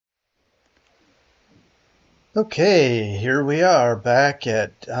Okay, here we are back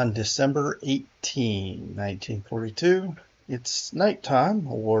on December 18, 1942. It's nighttime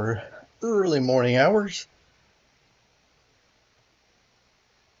or early morning hours,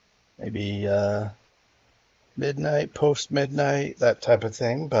 maybe midnight, post midnight, that type of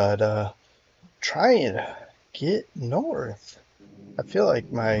thing, but trying to get north. I feel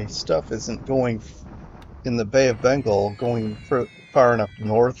like my stuff isn't going in the Bay of Bengal, going far enough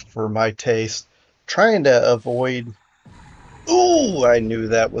north for my taste. Trying to avoid. Ooh, I knew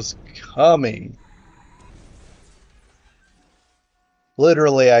that was coming.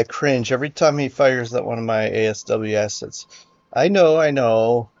 Literally, I cringe every time he fires at one of my ASW assets. I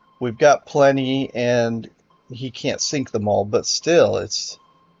know. We've got plenty, and he can't sink them all, but still, it's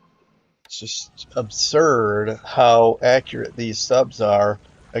just absurd how accurate these subs are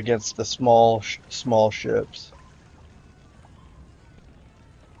against the small ships.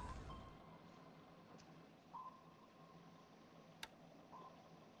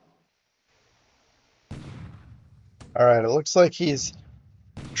 All right, it looks like he's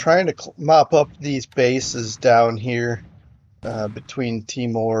trying to mop up these bases down here between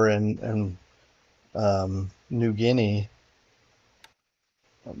Timor and New Guinea.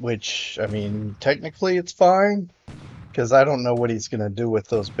 Which, I mean, technically it's fine, because I don't know what he's going to do with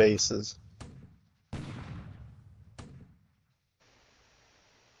those bases.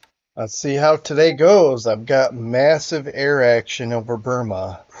 Let's see how today goes. I've got massive air action over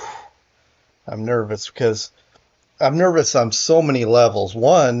Burma. I'm nervous because I'm nervous on so many levels.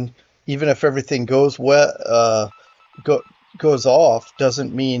 One, even if everything go, goes off,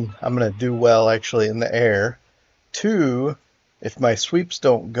 doesn't mean I'm going to do well actually in the air. Two, if my sweeps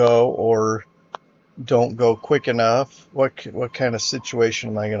don't go or don't go quick enough, what kind of situation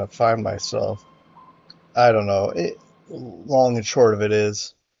am I going to find myself? I don't know. Long and short of it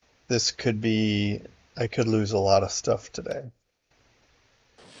is, this could be, I could lose a lot of stuff today.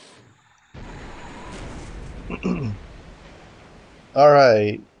 All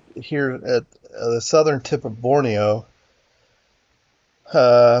right, here at the southern tip of Borneo,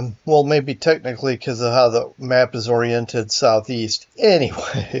 well, maybe technically because of how the map is oriented southeast.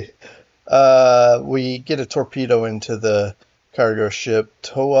 Anyway, we get a torpedo into the cargo ship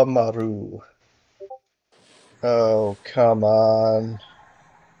Toa Maru. Oh, come on.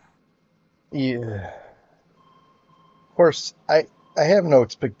 Yeah. Of course, I have no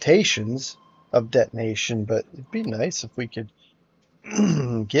expectations of detonation, but it'd be nice if we could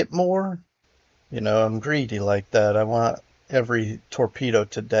get more. You know, I'm greedy like that. I want every torpedo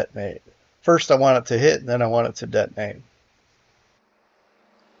to detonate. First, I want it to hit, and then I want it to detonate.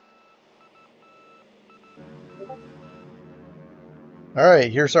 All right,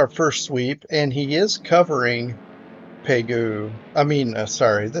 here's our first sweep, and he is covering Pegu.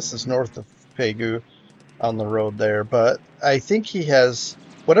 Sorry, this is north of Pegu on the road there, but I think he has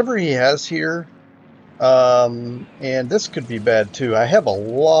whatever he has here. And this could be bad too. I have a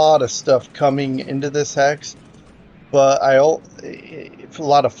lot of stuff coming into this hex, but a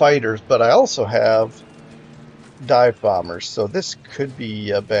lot of fighters, but I also have dive bombers, so this could be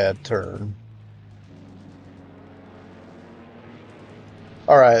a bad turn.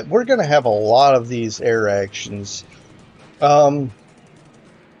 All right, we're gonna have a lot of these air actions. Um,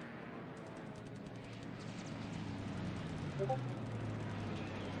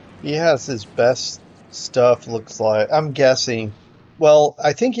 he has his best stuff, looks like. I'm guessing. Well,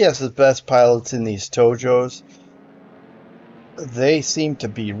 I think he has his best pilots in these Tojos. They seem to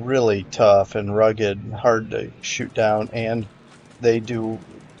be really tough and rugged, hard to shoot down, and they do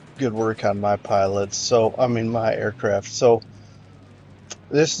good work on my pilots. So, I mean, my aircraft. So,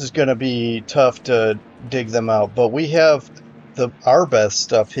 this is going to be tough to dig them out. But we have our best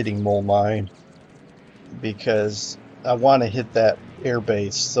stuff hitting Mole Mine because I want to hit that air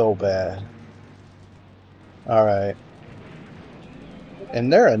base so bad. All right.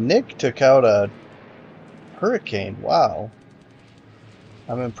 And there, a Nick took out a Hurricane. Wow.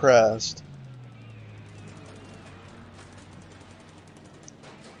 I'm impressed.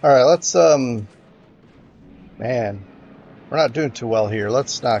 All right, man, we're not doing too well here.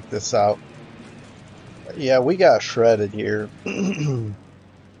 Let's knock this out. Yeah, we got shredded here. I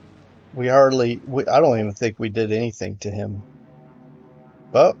don't even think we did anything to him.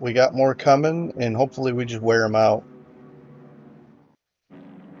 But we got more coming, and hopefully we just wear him out.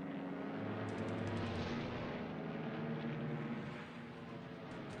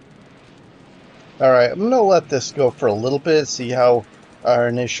 All right, I'm going to let this go for a little bit, see how our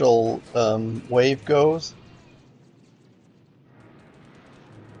initial wave goes.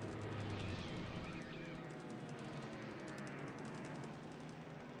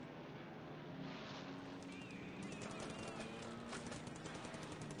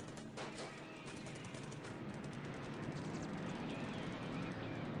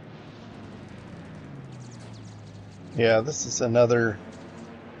 Yeah, this is another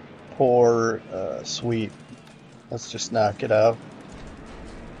poor sweep. Let's just knock it out.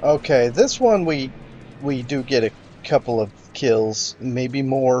 Okay, this one we do get a couple of kills, maybe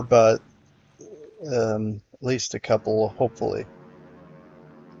more, but at least a couple, hopefully.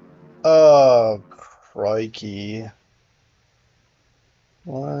 Oh, crikey.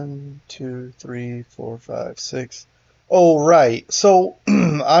 One, two, three, four, five, six. Oh, right. So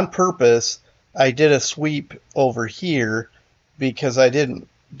on purpose, I did a sweep over here because I didn't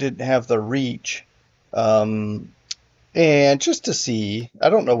have the reach. Um, and just to see, I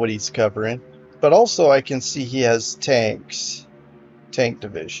don't know what he's covering, but also I can see he has tank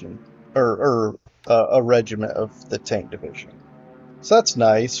division, or a regiment of the tank division. So that's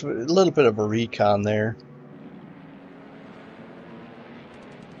nice. A little bit of a recon there.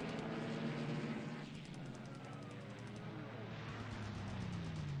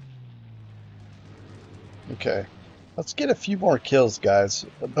 Okay. Let's get a few more kills, guys.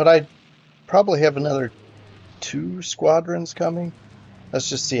 But I probably have another two squadrons coming. Let's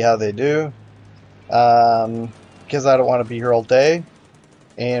just see how they do. Because I don't want to be here all day.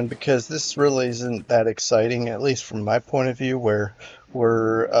 And because this really isn't that exciting, at least from my point of view, where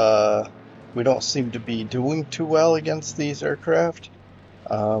we don't seem to be doing too well against these aircraft.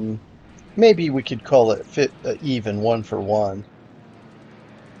 Um, maybe we could call it even 1 for 1.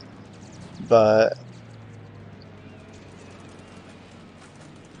 But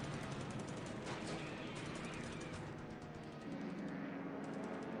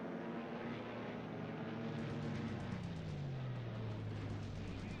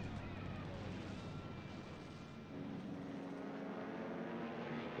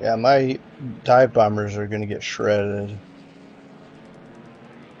yeah, my dive bombers are going to get shredded.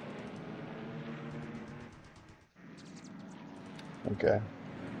 Okay.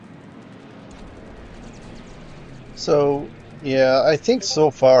 So, yeah, I think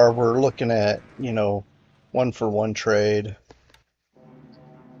so far we're looking at, 1 for 1 trade.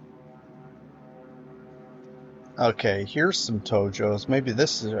 Okay, here's some Tojos. Maybe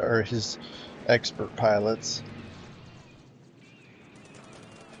are his expert pilots.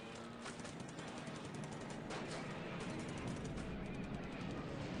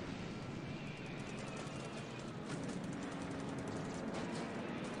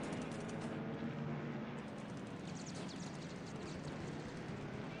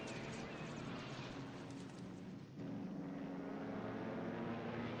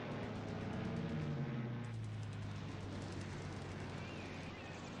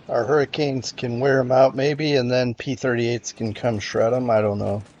 Our Hurricanes can wear them out maybe, and then P-38s can come shred them. I don't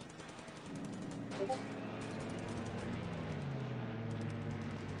know.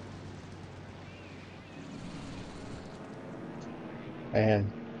 And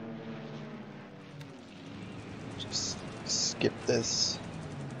just skip this.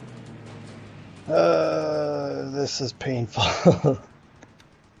 This is painful.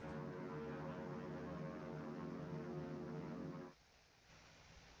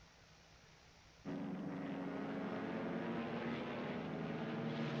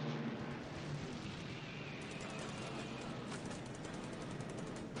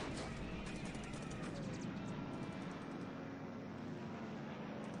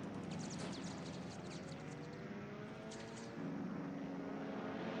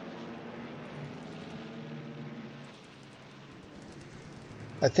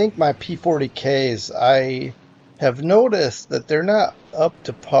 I think my P-40Ks, I have noticed that they're not up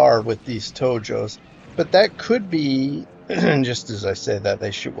to par with these Tojos, but that could be, just as I say that,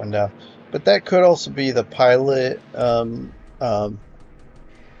 they shoot one down, but that could also be the pilot,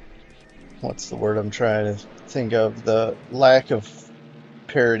 what's the word I'm trying to think of, the lack of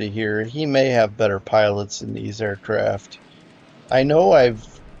parity here. He may have better pilots in these aircraft. I know I've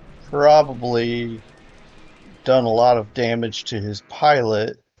probably done a lot of damage to his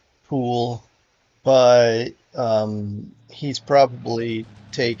pilot pool, but he's probably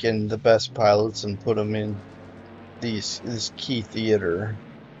taken the best pilots and put them in this key theater.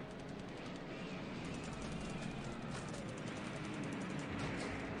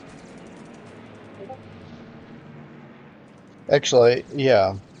 Actually,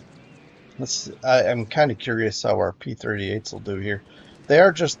 yeah, I'm kind of curious how our P-38s will do here. They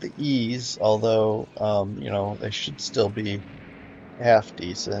are just the E's, although they should still be half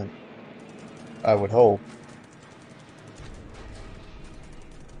decent, I would hope.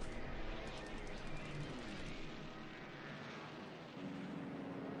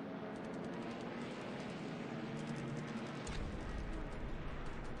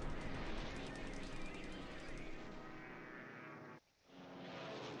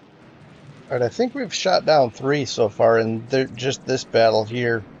 Alright, I think we've shot down 3 so far in just this battle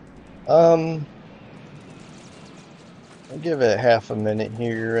here. Um, I'll give it half a minute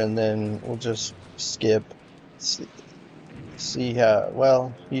here, and then we'll just skip. See how,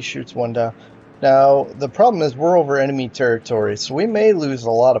 well, he shoots one down. Now, the problem is we're over enemy territory, so we may lose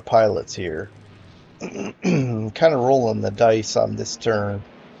a lot of pilots here. Kind of rolling the dice on this turn.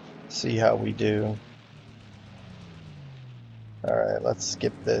 See how we do. Alright, let's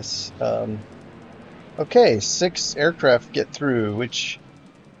skip this. Okay, 6 aircraft get through, which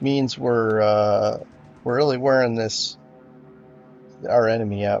means we're really wearing our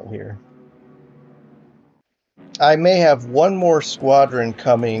enemy out here. I may have one more squadron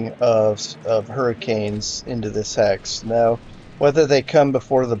coming of Hurricanes into this hex. Now, whether they come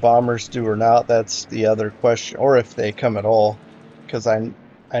before the bombers do or not, that's the other question, or if they come at all, because I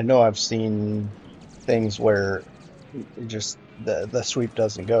know I've seen things where just the sweep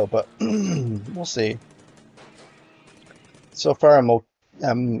doesn't go, but we'll see. So far,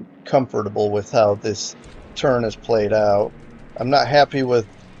 I'm comfortable with how this turn has played out. I'm not happy with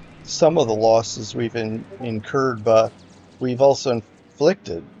some of the losses we've incurred, but we've also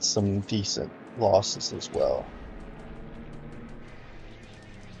inflicted some decent losses as well.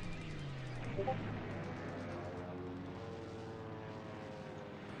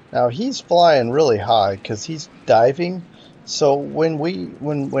 Now he's flying really high because he's diving. So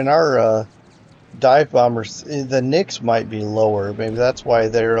when our dive bombers, the nicks might be lower. Maybe that's why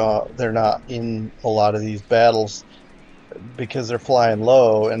they're not in a lot of these battles, because they're flying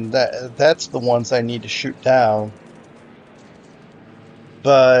low, and that's the ones I need to shoot down.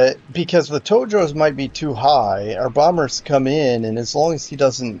 But because the Tojos might be too high, our bombers come in, and as long as he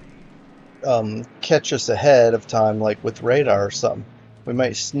doesn't catch us ahead of time, like with radar or something, we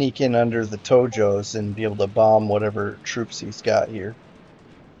might sneak in under the Tojos and be able to bomb whatever troops he's got here.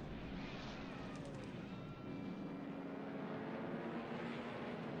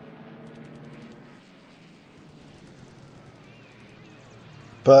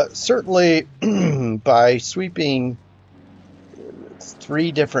 But certainly, by sweeping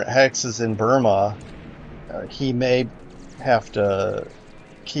 3 different hexes in Burma, he may have to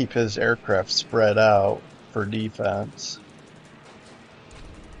keep his aircraft spread out for defense.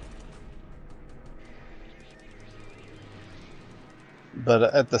 But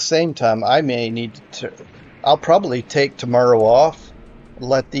at the same time, I may need to. I'll probably take tomorrow off,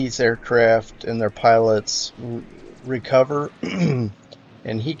 let these aircraft and their pilots recover, and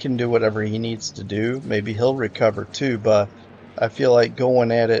he can do whatever he needs to do. Maybe he'll recover too, but I feel like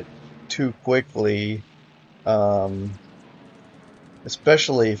going at it too quickly,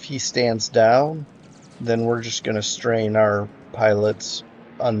 especially if he stands down, then we're just going to strain our pilots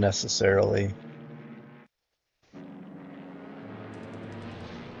unnecessarily.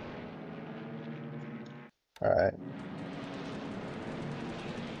 All right.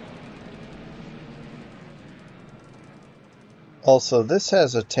 Also, this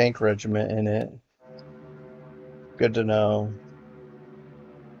has a tank regiment in it. Good to know.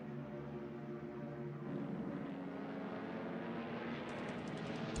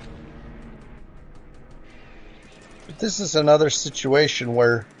 But this is another situation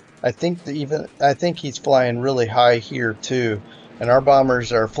where I think he's flying really high here too, and our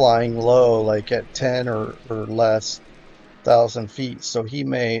bombers are flying low, like at 10 or less thousand feet. So he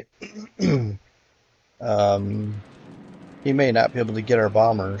may he may not be able to get our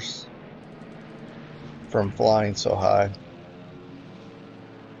bombers from flying so high.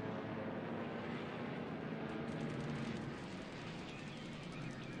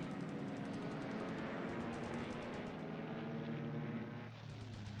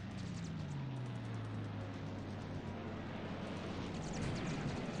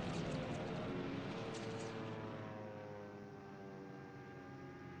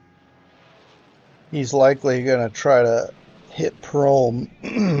 He's likely going to try to hit Pearl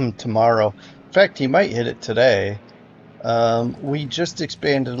tomorrow. In fact, he might hit it today. We just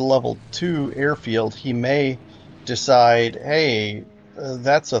expanded a level 2 airfield. He may decide, hey,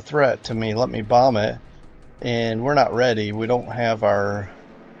 that's a threat to me. Let me bomb it. And we're not ready. We don't have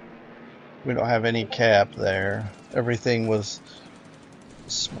any cap there. Everything was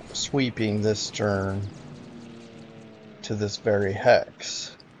sweeping this turn to this very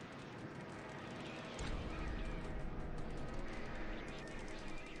hex.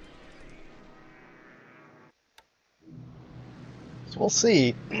 So we'll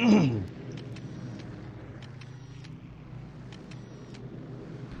see.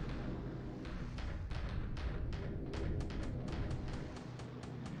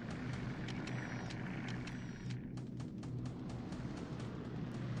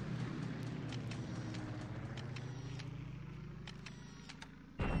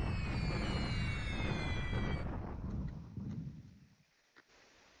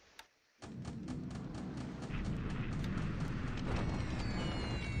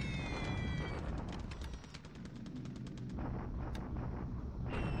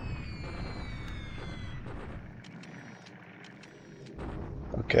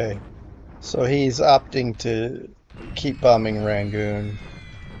 Okay. So he's opting to keep bombing Rangoon.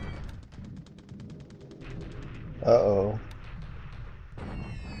 Uh-oh.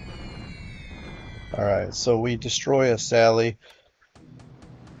 Alright, so we destroy a Sally.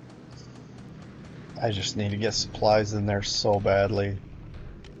 I just need to get supplies in there so badly.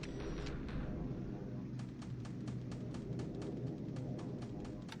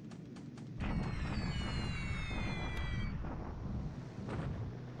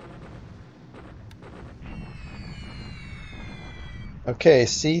 Okay,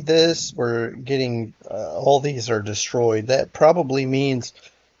 see this? We're getting all these are destroyed. That probably means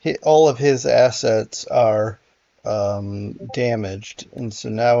all of his assets are damaged, and so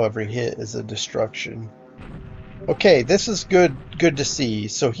now every hit is a destruction. Okay, this is good to see.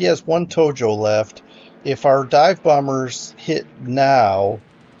 So he has one Tojo left. If our dive bombers hit now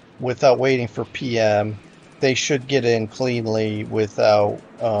without waiting for PM, they should get in cleanly without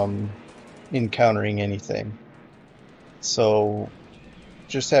encountering anything. So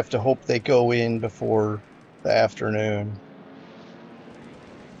just have to hope they go in before the afternoon.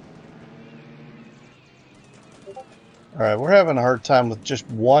 All right, we're having a hard time with just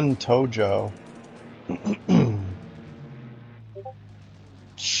one Tojo.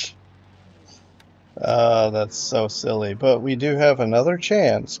 That's so silly. But we do have another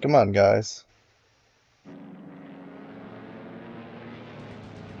chance. Come on, guys.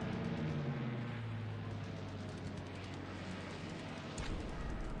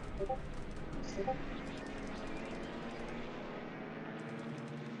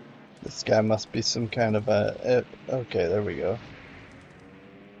 This guy must be some kind of a... Okay, there we go.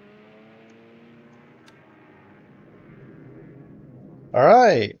 All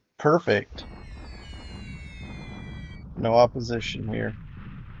right, perfect. No opposition here.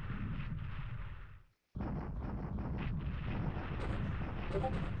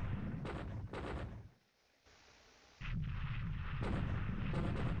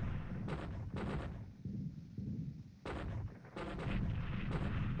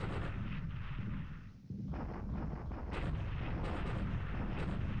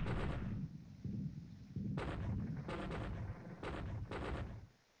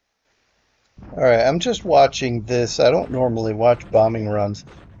 All right, I'm just watching this. I don't normally watch bombing runs,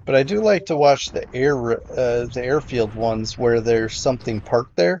 but I do like to watch the airfield ones where there's something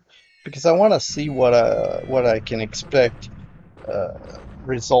parked there because I want to see what I can expect uh,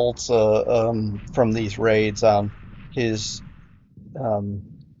 results from these raids on his um,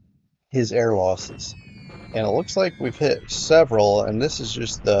 his air losses. And it looks like we've hit several, and this is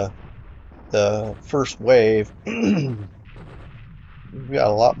just the first wave. We've got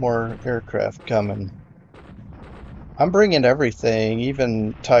a lot more aircraft coming. I'm bringing everything,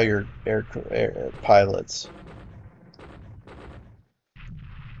 even tired air pilots.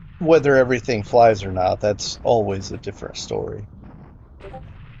 Whether everything flies or not, that's always a different story.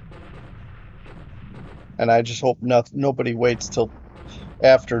 And I just hope nobody waits till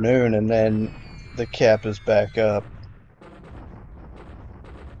afternoon and then the cap is back up.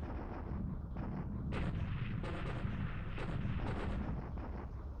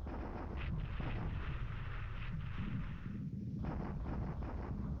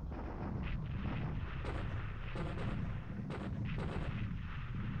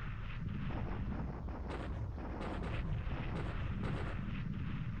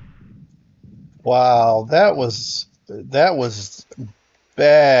 Wow, that was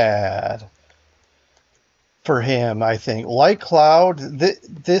bad for him, I think. Like Cloud,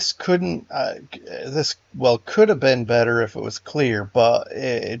 this couldn't this well could have been better if it was clear, but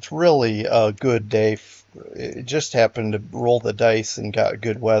it's really a good day. It just happened to roll the dice and got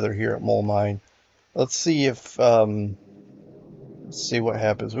good weather here at Mole Mine. Let's see if let's see what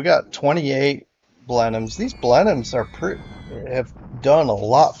happens. We got 28 Blenheims. These Blenheims have done a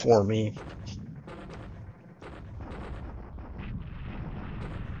lot for me.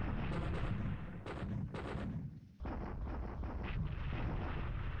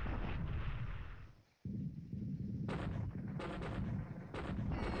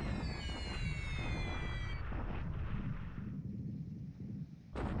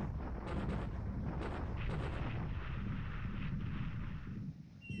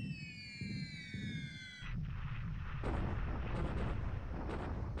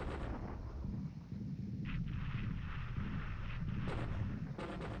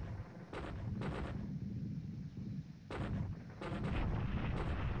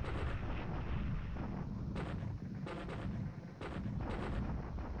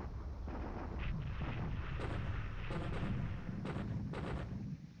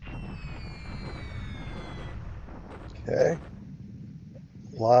 Okay.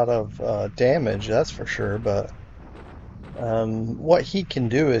 lot of damage, that's for sure. But what he can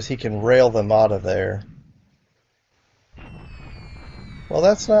do is he can rail them out of there. Well,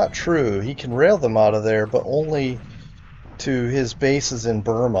 that's not true. He can rail them out of there, but only to his bases in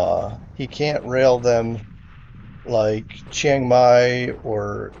Burma. He can't rail them like Chiang Mai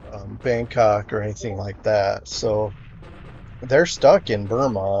or Bangkok or anything like that. So they're stuck in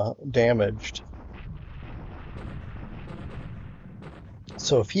Burma, damaged.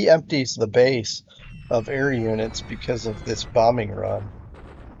 So if he empties the base of air units because of this bombing run,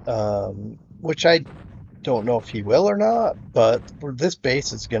 which I don't know if he will or not, but this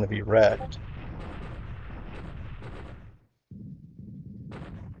base is going to be wrecked.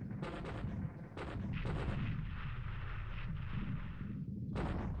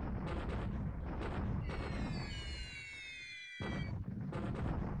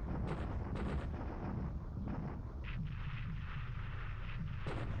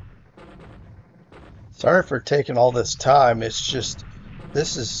 Sorry for taking all this time. It's just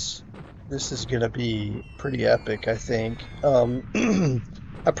this is this is gonna be pretty epic, I think.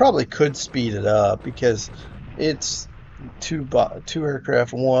 I probably could speed it up because it's two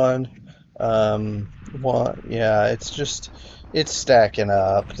aircraft, one, yeah. It's stacking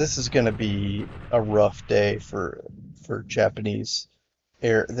up. This is gonna be a rough day for Japanese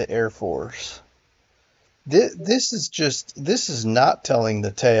the Air Force. This is not telling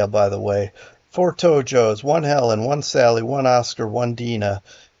the tale, by the way. Four Tojos, one Helen, one Sally, one Oscar, one Dina.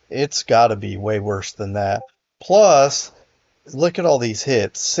 It's got to be way worse than that. Plus, look at all these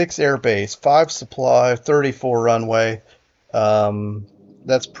hits: six airbase, five supply, 34 runway.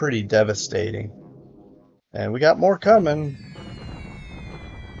 That's pretty devastating. And we got more coming.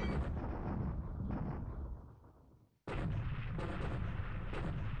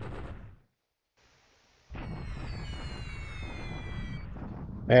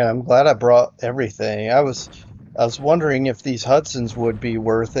 Man, I'm glad I brought everything. I was wondering if these Hudsons would be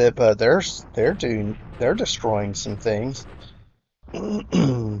worth it, but they're destroying some things.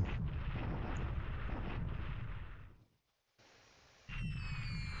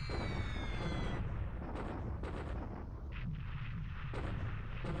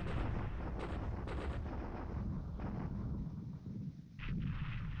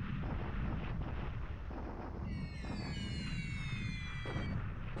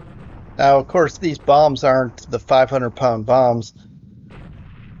 Now, of course, these bombs aren't the 500-pound bombs,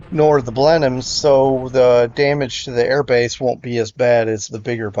 nor the Blenheims, so the damage to the airbase won't be as bad as the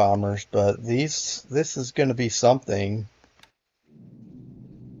bigger bombers. But this is going to be something.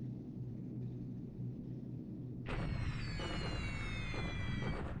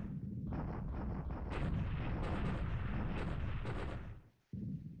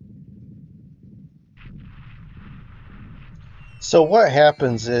 So what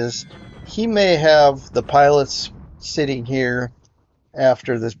happens is he may have the pilots sitting here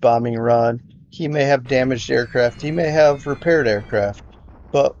after this bombing run. He may have damaged aircraft. He may have repaired aircraft.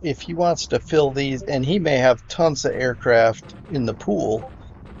 But if he wants to fill these, and he may have tons of aircraft in the pool,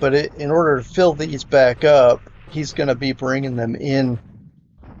 but in order to fill these back up, he's going to be bringing them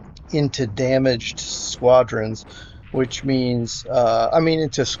into damaged squadrons, which means, I mean,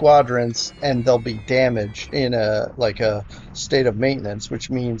 into squadrons, and they'll be damaged in a state of maintenance, which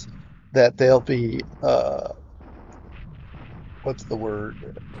means that they'll be, what's the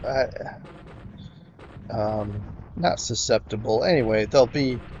word? Not susceptible. Anyway, they'll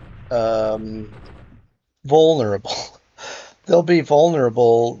be um, vulnerable. They'll be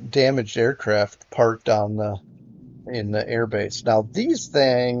vulnerable, damaged aircraft parked on the in the airbase. Now, these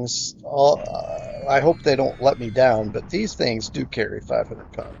things, I hope they don't let me down, but these things do carry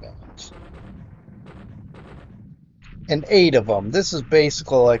 500-pound bombs. And eight of them. This is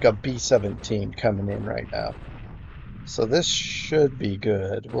basically like a B-17 coming in right now. So this should be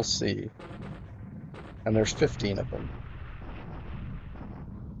good. We'll see. And there's 15 of them.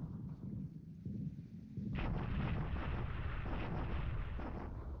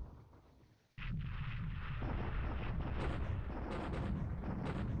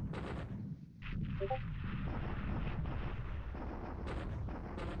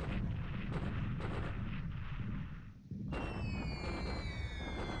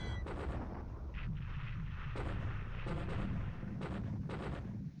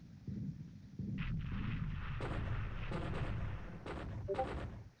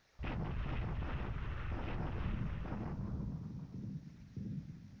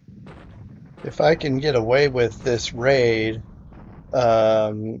 If I can get away with this raid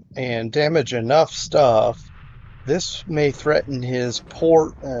and damage enough stuff, this may threaten his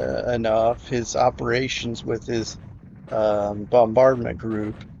port enough, his operations with his bombardment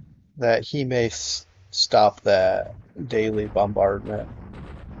group that he may stop that daily bombardment.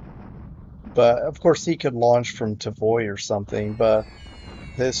 But of course, he could launch from Tavoy or something. But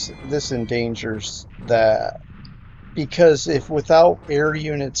this endangers that because if without air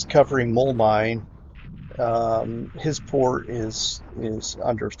units covering Mole Mine, his port is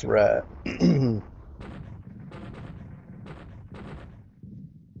under threat.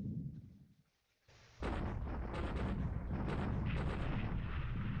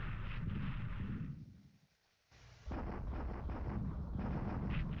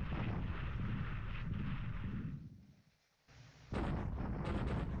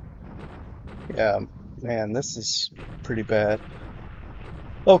 Yeah, man, this is pretty bad.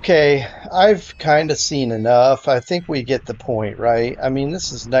 Okay, I've kind of seen enough. I think we get the point, right? I mean,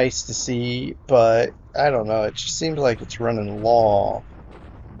 this is nice to see, but I don't know. It just seems like it's running long,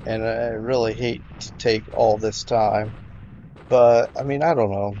 and I really hate to take all this time. But I mean, I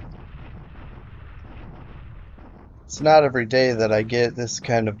don't know. It's not every day that I get this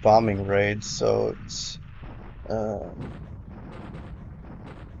kind of bombing raid, so it's. Um,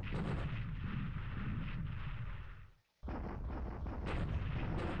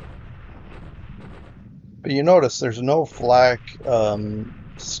 but you notice there's no flak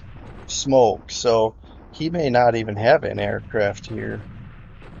smoke, so he may not even have an aircraft here,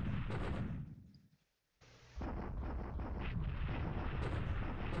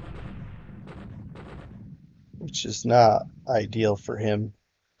 which is not ideal for him.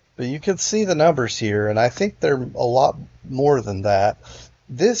 But you can see the numbers here, and I think they're a lot more than that.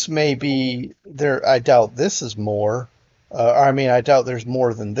 This may be there. I doubt this is more. I mean, I doubt there's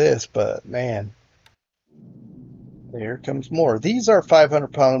more than this, but man, here comes more. These are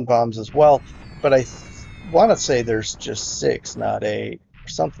 500-pound bombs as well, but I want to say there's just six, not eight, or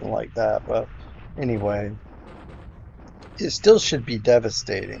something like that. But anyway, it still should be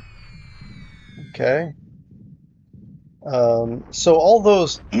devastating. Okay. So all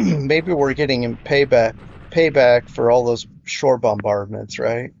those, maybe we're getting in payback for all those shore bombardments,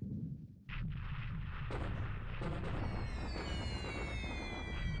 right?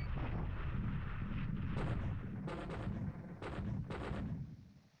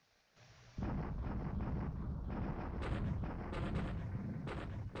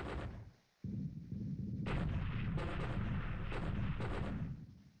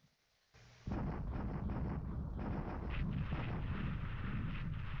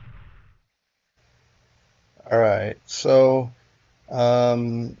 All right. So,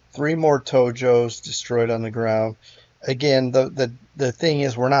 three more Tojos destroyed on the ground. Again, the thing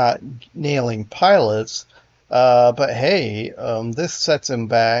is, we're not nailing pilots, but hey, this sets him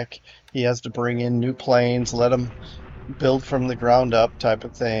back. He has to bring in new planes, let them build from the ground up, type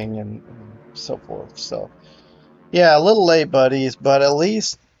of thing, and so forth. So. Yeah, a little late, buddies, but at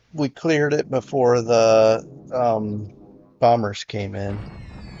least we cleared it before the bombers came in.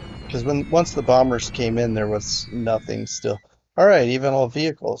 Because once the bombers came in, there was nothing still. All right, even all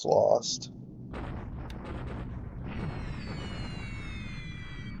vehicles lost.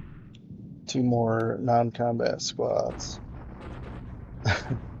 Two more non-combat squads.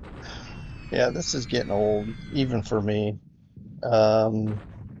 Yeah, this is getting old, even for me, um,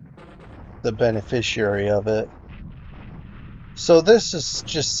 the beneficiary of it. So this is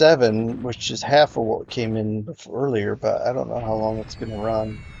just seven, which is half of what came in earlier, but I don't know how long it's going to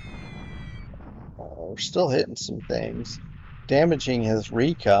run. We're still hitting some things. Damaging his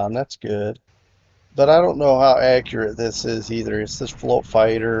recon, that's good. But I don't know how accurate this is either. It's this float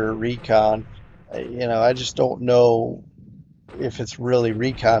fighter recon. I just don't know if it's really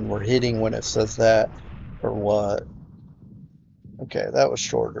recon we're hitting when it says that or what. Okay, that was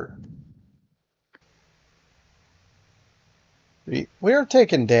shorter. We are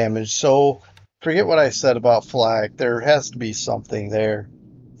taking damage, so forget what I said about flak. There has to be something there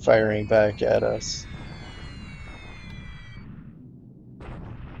firing back at us.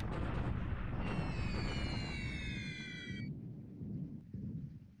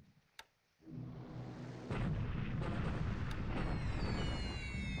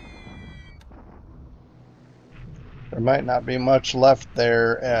 There might not be much left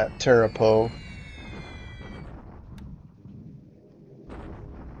there at Tarapo.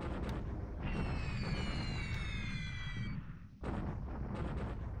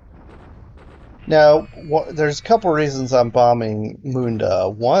 Now, there's a couple reasons I'm bombing Munda.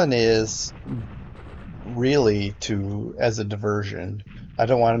 One is really to as a diversion. I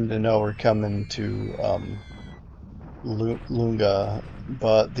don't want him to know we're coming to Lunga,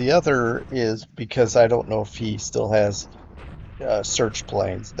 but the other is because I don't know if he still has search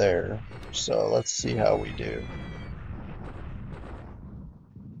planes there. So let's see how we do.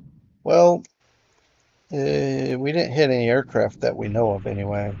 Well, we didn't hit any aircraft that we know of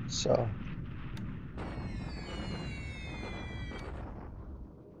anyway, so.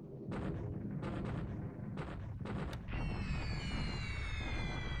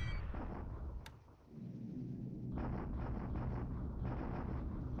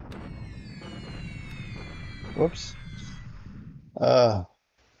 Whoops. Uh,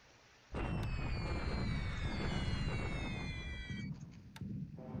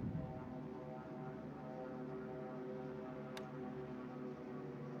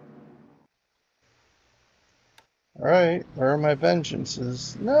 all right, where are my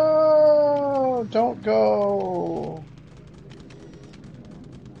vengeances? No, don't go.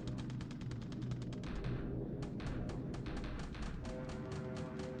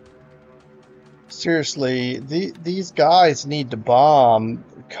 Seriously, these guys need to bomb.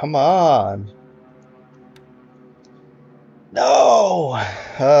 Come on. No!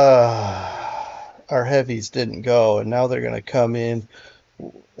 Our heavies didn't go, and now they're going to come in,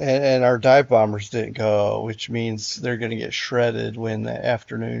 and our dive bombers didn't go, which means they're going to get shredded when the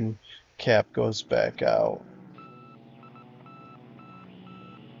afternoon cap goes back out.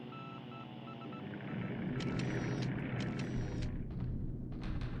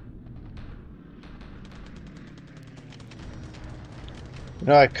 You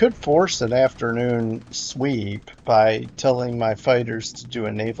know, I could force an afternoon sweep by telling my fighters to do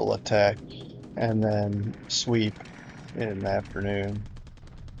a naval attack and then sweep in the afternoon.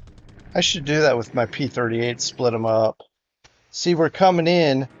 I should do that with my P-38, split them up. See, we're coming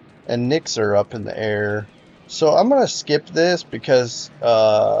in, and Nicks are up in the air. So I'm gonna skip this because,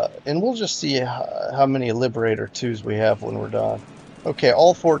 and we'll just see how many Liberator 2s we have when we're done. Okay,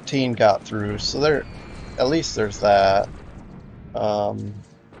 all 14 got through, so there, at least there's that. Um,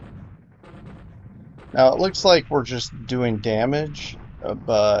 Now it looks like we're just doing damage,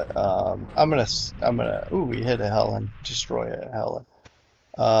 but ooh, we hit a Helen, destroy a Helen.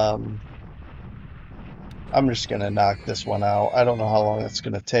 Um, I'm just gonna knock this one out. I don't know how long it's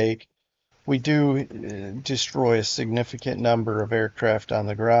gonna take. We do destroy a significant number of aircraft on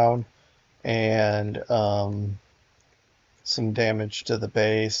the ground and some damage to the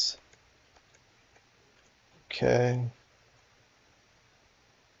base. Okay.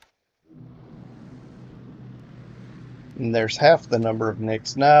 And there's half the number of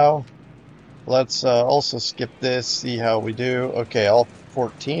Nicks now. Let's also skip this, see how we do. Okay, all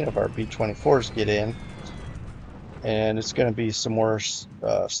 14 of our B-24s get in. And it's going to be some more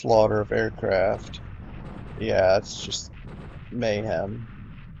slaughter of aircraft. Yeah, it's just mayhem.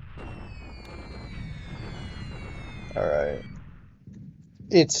 All right.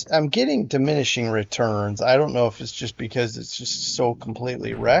 I'm getting diminishing returns. I don't know if it's just because it's just so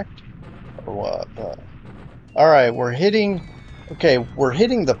completely wrecked or what, but all right, we're hitting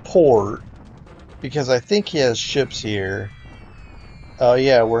the port because I think he has ships here. Oh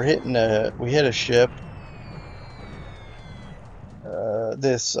yeah, we hit a ship.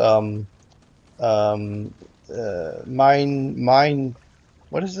 This um mine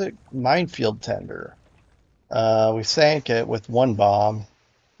what is it? Minefield tender. We sank it with one bomb,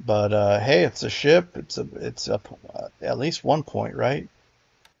 but hey, it's a ship. It's a at least 1 point, right?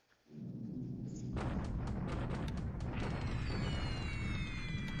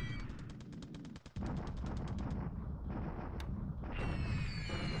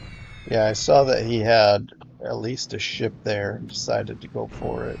 Yeah, I saw that he had at least a ship there and decided to go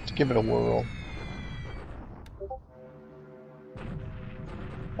for it, to give it a whirl.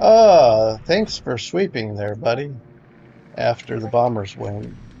 Ah, thanks for sweeping there, buddy. After the bombers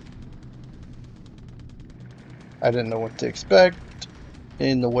went, I didn't know what to expect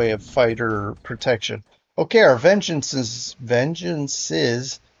in the way of fighter protection. Okay, our vengeances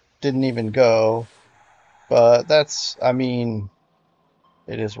didn't even go, but I mean,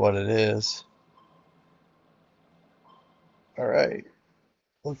 it is what it is. All right,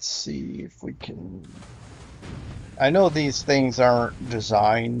 let's see if we can. I know these things aren't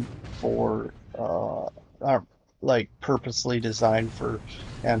designed for, aren't like purposely designed for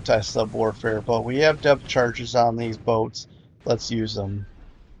anti-sub warfare, but we have depth charges on these boats. Let's use them.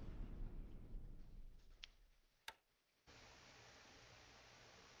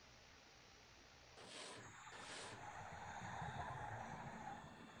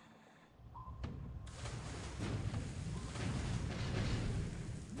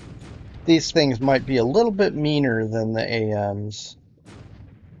 These things might be a little bit meaner than the AMs.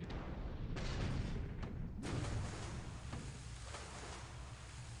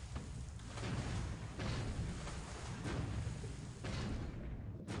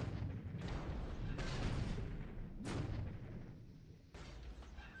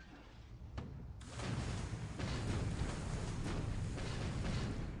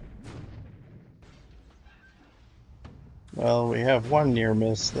 Well, we have one near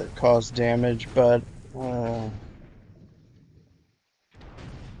miss that caused damage, but uh,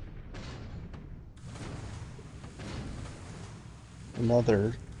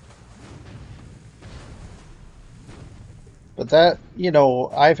 another. But that,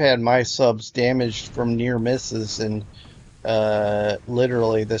 I've had my subs damaged from near misses, and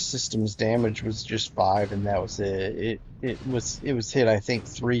literally the system's damage was just 5, and that was it. It was hit, I think,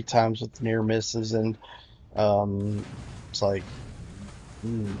 3 times with near misses, and um, it's like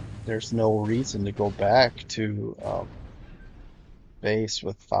there's no reason to go back to base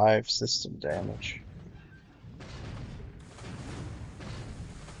with 5 system damage.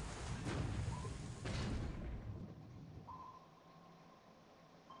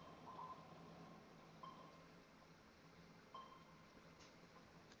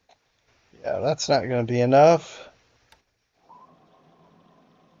 Yeah, that's not going to be enough.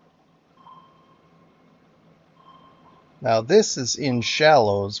 Now this is in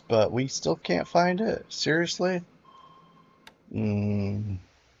shallows, but we still can't find it. Seriously? Mm.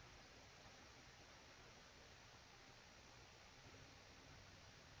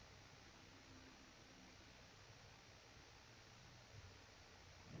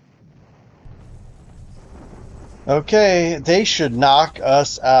 Okay, they should knock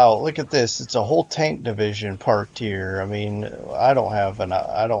us out. Look at this. It's a whole tank division parked here. I mean, I don't have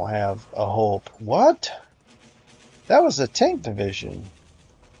a hope. What? That was a tank division.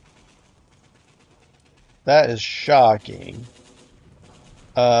 That is shocking.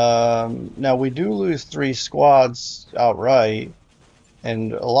 Now we do lose 3 squads outright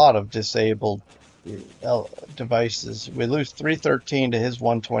and a lot of disabled devices. We lose 313 to his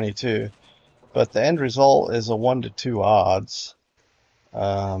 122, but the end result is a 1 to 2 odds.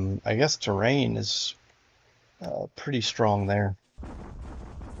 I guess terrain is pretty strong there.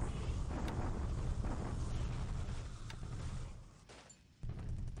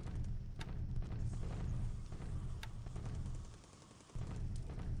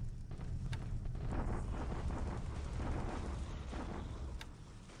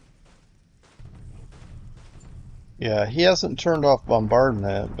 Yeah, he hasn't turned off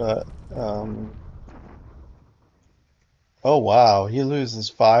bombardment, but oh wow, he loses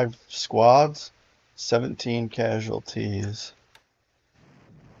 5 squads, 17 casualties.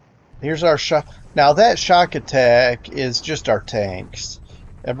 Here's our shock. Now that shock attack is just our tanks.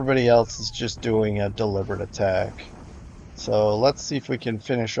 Everybody else is just doing a deliberate attack. So let's see if we can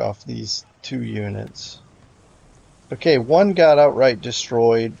finish off these 2 units. Okay, one got outright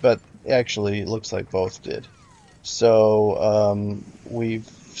destroyed, but actually it looks like both did. So we've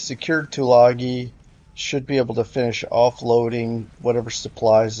secured Tulagi. Should be able to finish offloading whatever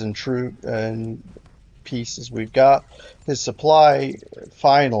supplies and troop and pieces we've got. His supply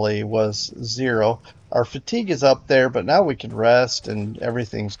finally was 0. Our fatigue is up there, but now we can rest and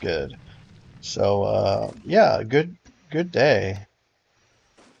everything's good. So yeah, good day.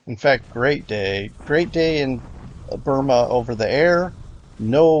 In fact, great day. Great day in Burma over the air.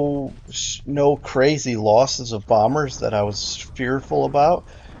 No crazy losses of bombers that I was fearful about.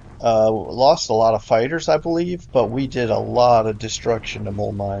 Lost a lot of fighters, I believe, but we did a lot of destruction to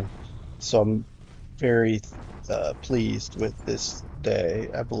mole mine. So I'm very pleased with this day,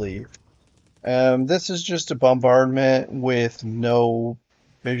 I believe. This is just a bombardment with no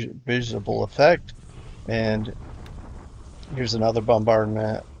visible effect, and here's another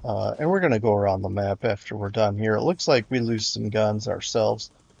bombardment. And we're going to go around the map after we're done here. It looks like we lose some guns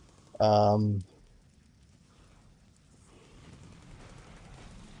ourselves. Um,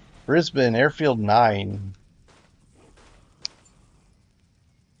 Brisbane, Airfield 9.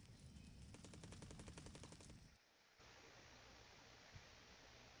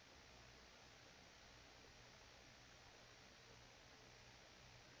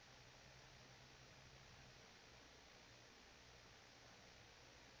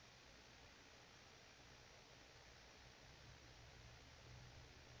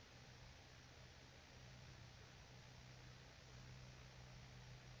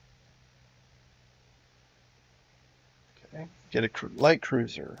 Okay, get a light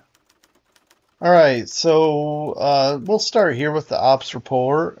cruiser. All right, so we'll start here with the ops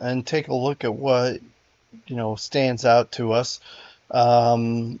report and take a look at what stands out to us.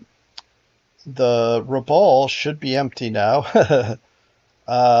 Um, the Rabal should be empty now.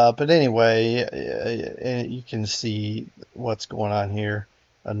 But anyway, you can see what's going on here.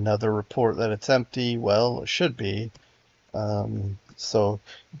 Another report that it's empty. Well, it should be. So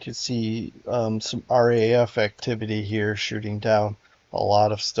you can see some RAF activity here, shooting down a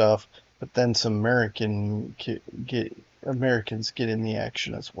lot of stuff. But then some Americans get in the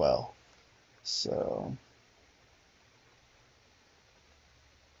action as well. So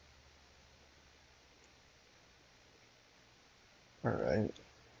All right.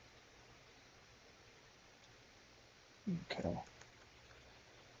 Okay.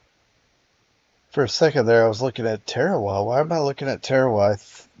 For a second there, I was looking at Tarawa. Why am I looking at Tarawa?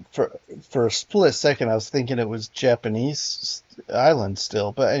 For a split second, I was thinking it was Japanese island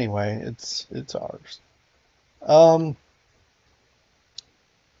still, but anyway, it's ours. Um,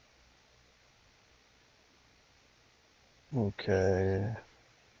 okay.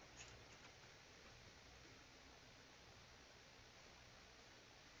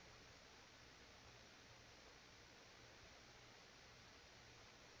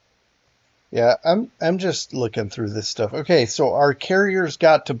 Yeah, I'm just looking through this stuff. Okay, so our carriers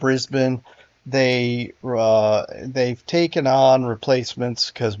got to Brisbane. They've taken on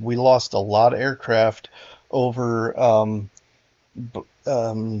replacements because we lost a lot of aircraft over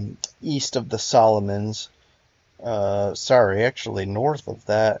east of the Solomons. Sorry, actually north of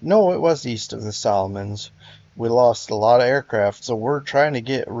that. No, it was east of the Solomons. We lost a lot of aircraft, so we're trying to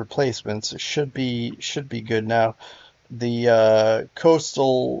get replacements. It should be good now. The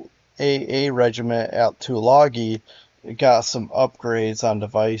coastal AA regiment out to Tulagi got some upgrades on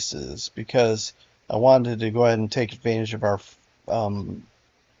devices because I wanted to go ahead and take advantage of our um,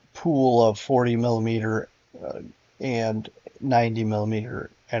 pool of 40 millimeter and 90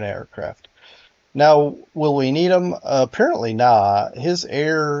 millimeter aircraft. Now, will we need them? Apparently not. His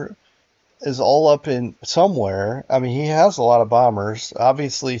air is all up in somewhere. I mean, he has a lot of bombers,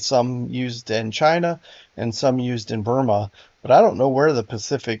 obviously some used in China and some used in Burma, but I don't know where the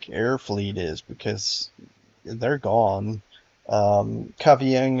Pacific Air Fleet is because they're gone.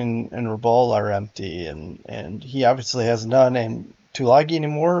 Kavieng and Rabaul are empty, and he obviously has none in Tulagi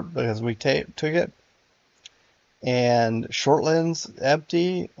anymore because we took it. And Shortland's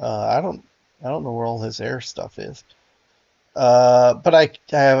empty. I don't know where all his air stuff is. But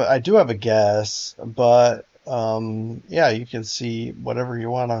I do have a guess, but yeah, you can see whatever you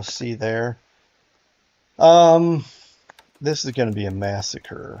want to see there. Um, this is going to be a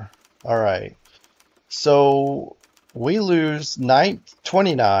massacre. All right. So we lose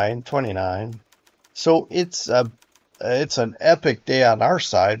 29. So it's an epic day on our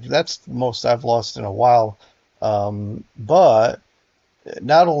side. That's the most I've lost in a while. But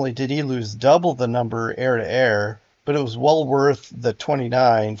not only did he lose double the number air to air, but it was well worth the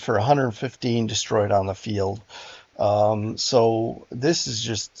 29 for 115 destroyed on the field. So this is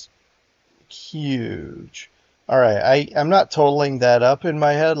just huge. All right, I'm not totaling that up in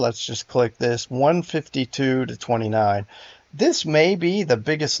my head. Let's just click this 152 to 29. This may be the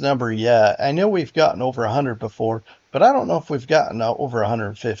biggest number yet. I know we've gotten over 100 before, but I don't know if we've gotten over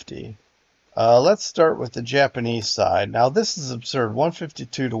 150. Let's start with the Japanese side. Now this is absurd,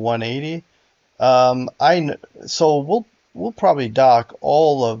 152 to 180. So we'll probably dock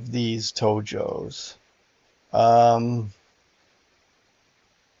all of these Tojos. Um,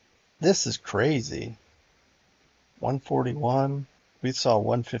 this is crazy. 141. We saw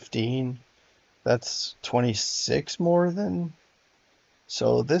 115. That's 26 more than.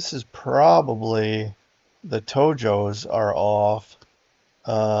 So this is probably the Tojos are off.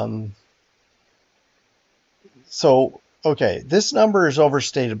 Um, So, okay, this number is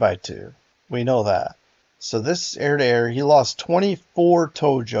overstated by 2. We know that. So this air to air, he lost 24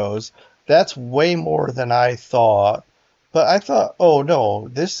 Tojos. That's way more than I thought. But I thought, oh no,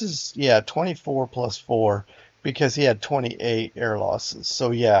 this is, yeah, 24 plus 4 because he had 28 air losses.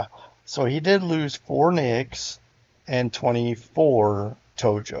 So yeah, so he did lose 4 Nicks and 24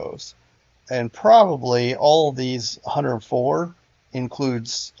 Tojos. And probably all of these 104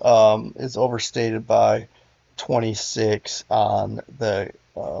 includes, is overstated by 26 on the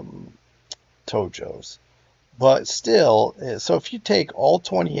Tojos. But still, so if you take all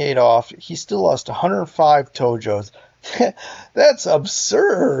 28 off, he still lost 105 Tojos. That's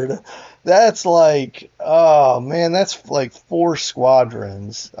absurd. That's like, oh man, that's like 4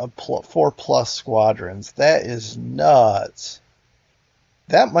 squadrons, 4 plus squadrons. That is nuts.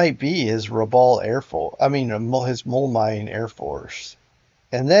 That might be his Rabaul Air Force. I mean, his Mulmine Air Force.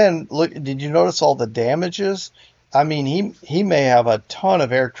 And then look, did you notice all the damages? I mean, he may have a ton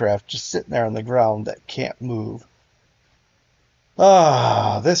of aircraft just sitting there on the ground that can't move.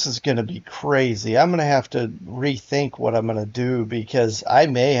 Ah, this is going to be crazy. I'm going to have to rethink what I'm going to do because I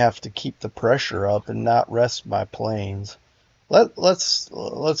may have to keep the pressure up and not rest my planes. Let's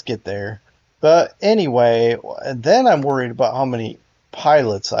get there. But anyway, and then I'm worried about how many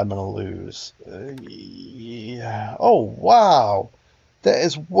pilots I'm going to lose. Yeah. Oh, wow. That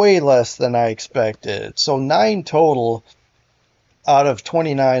is way less than I expected. So 9 total out of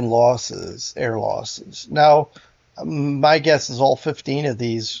 29 losses, air losses. Now, my guess is all 15 of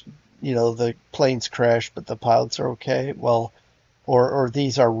these, the planes crashed, but the pilots are okay. Well, or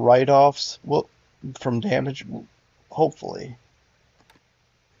these are write-offs from damage, hopefully.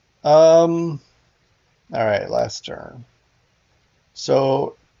 All right, last turn.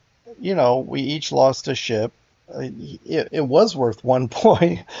 So, we each lost a ship. It was worth 1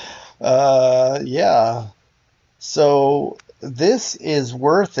 point. Yeah. So this is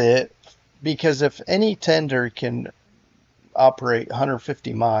worth it because if any tender can operate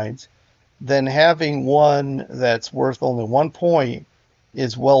 150 mines, then having one that's worth only 1 point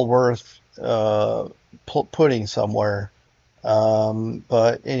is well worth putting somewhere.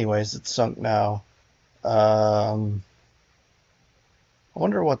 But anyways, it's sunk now. Um, I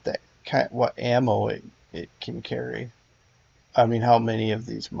wonder what ammo it can carry. I mean, how many of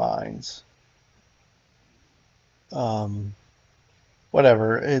these mines? Um,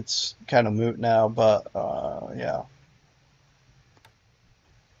 Whatever. It's kind of moot now, but yeah.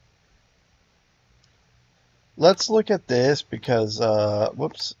 Let's look at this because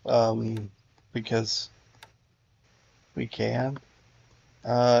whoops, because we can.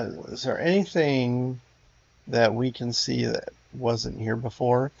 Is there anything that we can see that wasn't here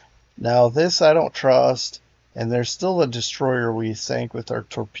before? Now this I don't trust, and there's still a destroyer we sank with our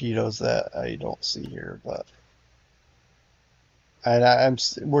torpedoes that I don't see here, but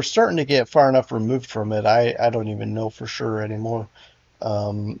we're starting to get far enough removed from it. I don't even know for sure anymore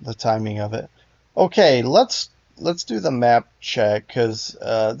the timing of it. Okay, let's do the map check because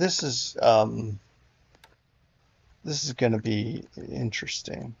this is going to be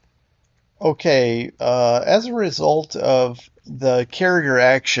interesting. Okay, as a result of the carrier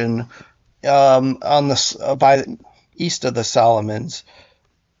action on by east of the Solomons,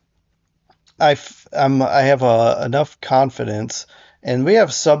 I have enough confidence, and we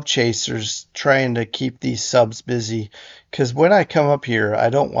have sub chasers trying to keep these subs busy. Because when I come up here, I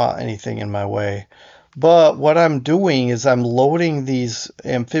don't want anything in my way. But what I'm doing is I'm loading these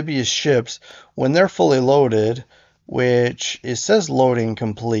amphibious ships when they're fully loaded, which it says loading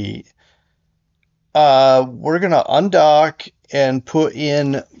complete. We're gonna undock and put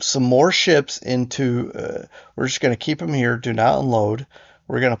in some more ships into. We're just gonna keep them here. Do not unload.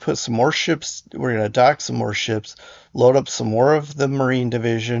 We're gonna put some more ships. We're gonna dock some more ships, load up some more of the Marine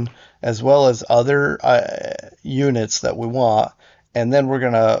Division, as well as other units that we want, and then we're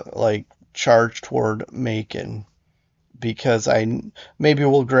gonna like charge toward Macon because maybe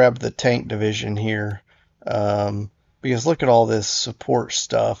we'll grab the tank division here. Because look at all this support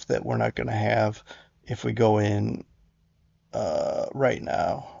stuff that we're not going to have if we go in right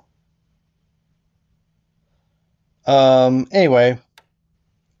now. Anyway,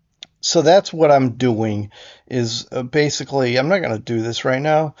 so that's what I'm doing is basically I'm not going to do this right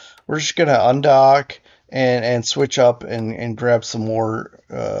now. We're just going to undock and switch up and grab some more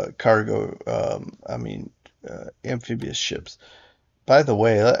cargo. Amphibious ships. By the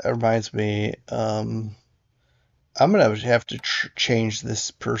way, that reminds me. I'm gonna have to change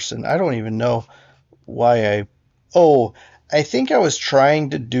this person. I don't even know why I. Oh, I think I was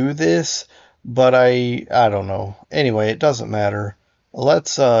trying to do this, but I don't know. Anyway, it doesn't matter.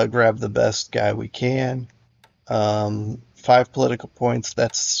 Let's grab the best guy we can. 5 political points.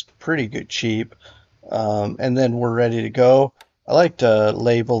 That's pretty good cheap. And then we're ready to go. I like to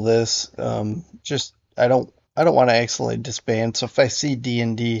label this. Just I don't want to accidentally disband. So if I see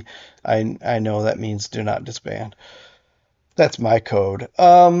D&D, I know that means do not disband. That's my code.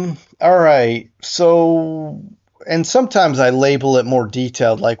 All right. So, and sometimes I label it more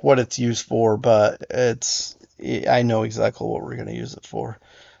detailed, like what it's used for, but I know exactly what we're going to use it for.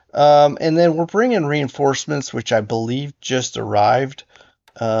 And then we're bringing reinforcements, which I believe just arrived.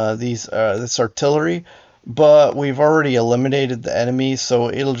 This artillery, but we've already eliminated the enemy, so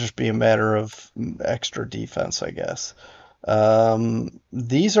it'll just be a matter of extra defense, I guess.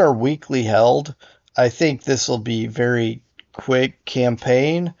 These are weakly held. I think this will be very quick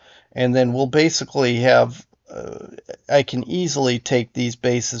campaign, and then we'll basically have. I can easily take these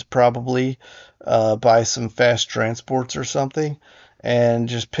bases probably by some fast transports or something, and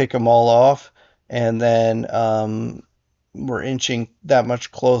just pick them all off, and then we're inching that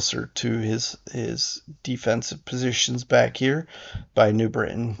much closer to his defensive positions back here by New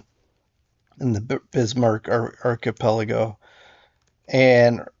Britain in the Bismarck archipelago.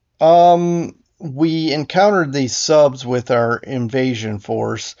 And we encountered these subs with our invasion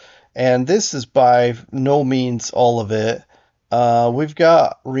force, and this is by no means all of it. We've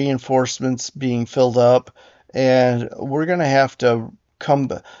got reinforcements being filled up, and we're gonna have to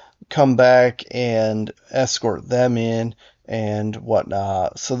come back and escort them in and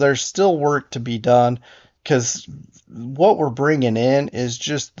whatnot. So there's still work to be done. because what we're bringing in is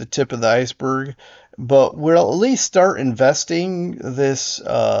just the tip of the iceberg. But we'll at least start investing this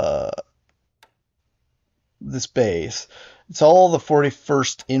base. It's all the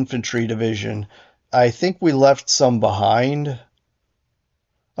 41st Infantry Division. I think we left some behind.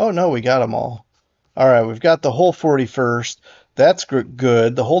 Oh no, we got them all. All right, we've got the whole 41st. That's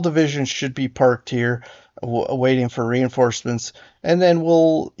good. The whole division should be parked here, waiting for reinforcements. And then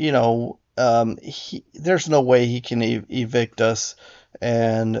there's no way he can evict us.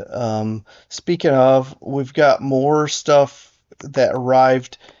 And speaking of, we've got more stuff that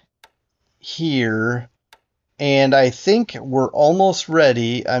arrived here. And I think we're almost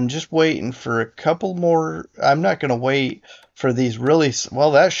ready. I'm just waiting for a couple more. I'm not going to wait for these really.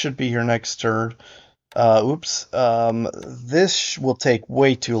 Well, that should be here next turn. Oops. This will take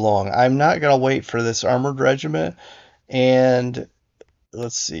way too long. I'm not going to wait for this armored regiment. And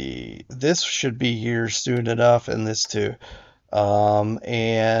let's see. This should be here soon enough, and this too.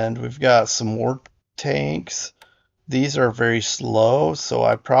 And we've got some more tanks. These are very slow, so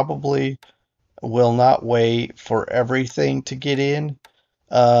I probably will not wait for everything to get in.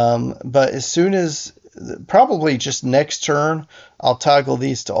 But as soon as, probably just next turn, I'll toggle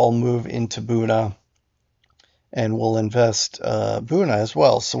these to all move into Buna, and we'll invest Buna as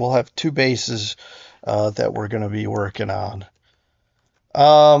well. So we'll have two bases that we're going to be working on.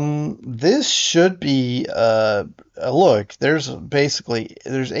 This should be look. There's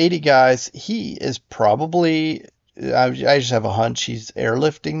 80 guys. He is probably. I just have a hunch he's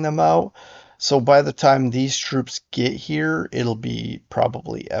airlifting them out. So by the time these troops get here, it'll be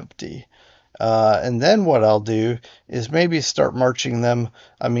probably empty. And then what I'll do is maybe start marching them.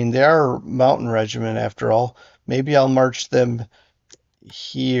 I mean, they are mountain regiment after all. Maybe I'll march them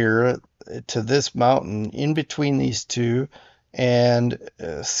here to this mountain in between these two and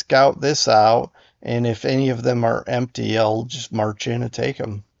scout this out. And if any of them are empty, I'll just march in and take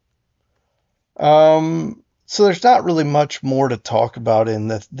them. So there's not really much more to talk about in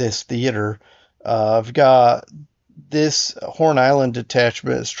this theater. I've got this Horn Island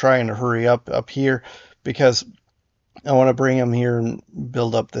detachment is trying to hurry up here because I want to bring them here and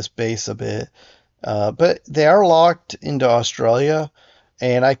build up this base a bit. But they are locked into Australia,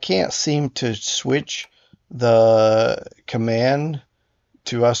 and I can't seem to switch the command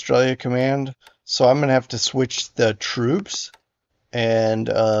to Australia command. So I'm going to have to switch the troops, and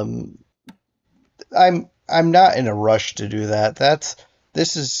I'm not in a rush to do that.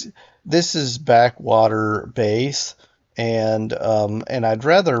 This is backwater base, and I'd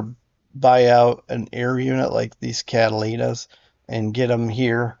rather buy out an air unit like these Catalinas and get them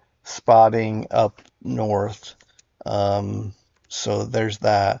here spotting up north. So there's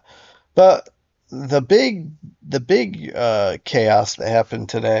that. But the big chaos that happened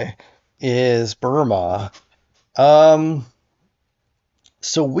today is Burma. So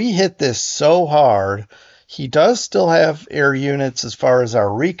we hit this so hard. He does still have air units as far as our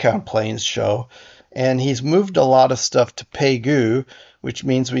recon planes show, and he's moved a lot of stuff to Pegu, which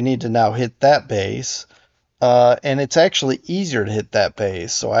means we need to now hit that base. And it's actually easier to hit that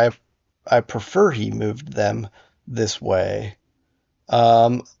base, so I prefer he moved them this way.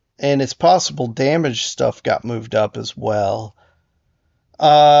 And it's possible damage stuff got moved up as well.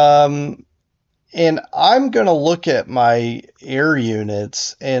 And I'm going to look at my air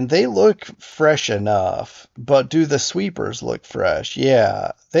units, and they look fresh enough. But do the sweepers look fresh?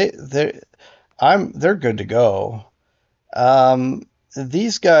 Yeah, they're good to go.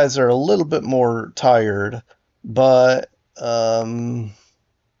 These guys are a little bit more tired, but and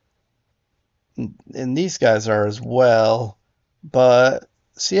these guys are as well. But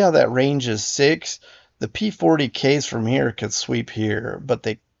see how that range is 6? The P40Ks from here could sweep here, but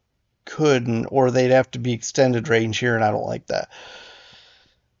they couldn't, or they'd have to be extended range here, and I don't like that.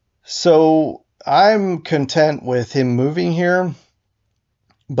 So I'm content with him moving here,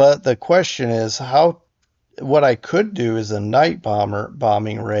 but the question is what I could do is a night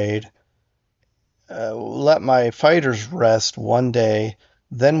bombing raid. Let my fighters rest one day,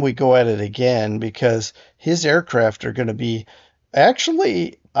 then we go at it again, because his aircraft are going to be.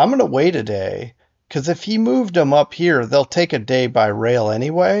 Actually, I'm going to wait a day, because if he moved them up here, they'll take a day by rail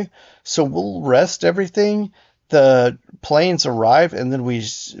anyway. So we'll rest everything. The planes arrive, and then we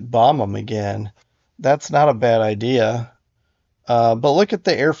bomb them again. That's not a bad idea. But look at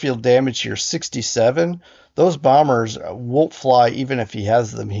the airfield damage here, 67. Those bombers won't fly even if he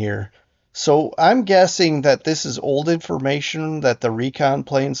has them here. So I'm guessing that this is old information that the recon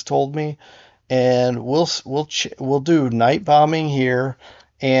planes told me, and we'll do night bombing here,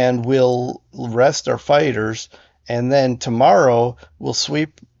 and we'll rest our fighters, and then tomorrow we'll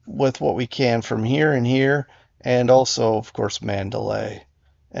sweep with what we can from here and here, and also, of course, Mandalay.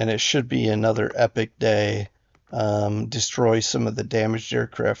 And it should be another epic day. Destroy some of the damaged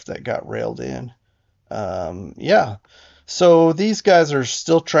aircraft that got railed in. Yeah. So these guys are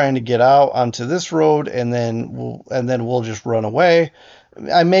still trying to get out onto this road, and then we'll just run away.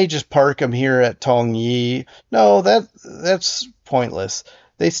 I may just park them here at Tong Yi. No, that's pointless.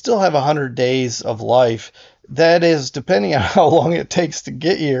 They still have 100 days of life. That is, depending on how long it takes to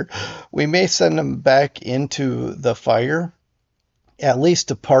get here, we may send them back into the fire, at least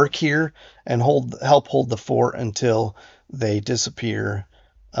to park here and help hold the fort until they disappear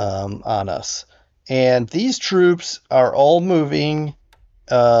on us. And these troops are all moving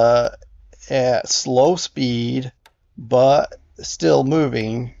uh, at slow speed, but still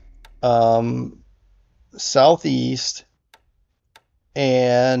moving um, southeast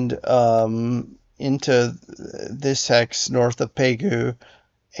and into this hex north of Pegu.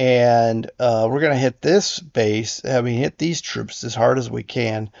 And we're going to hit this base, hit these troops as hard as we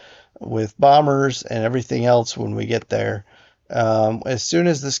can with bombers and everything else when we get there. As soon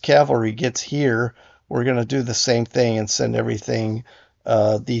as this cavalry gets here, we're going to do the same thing and send everything,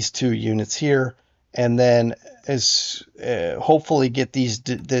 these two units here, and then as hopefully get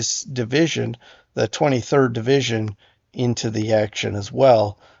this division, the 23rd Division, into the action as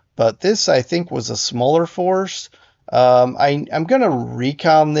well. But this, I think, was a smaller force. I'm going to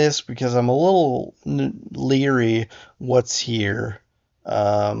recon this because I'm a little leery what's here.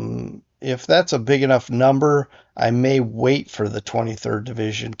 If that's a big enough number, I may wait for the 23rd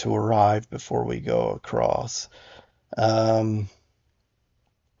Division to arrive before we go across. Um,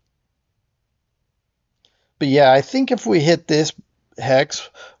 but yeah, I think if we hit this hex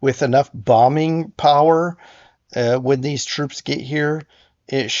with enough bombing power, when these troops get here,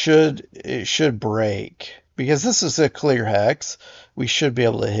 it should break because this is a clear hex. We should be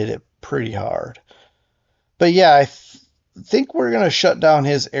able to hit it pretty hard. But yeah, think we're going to shut down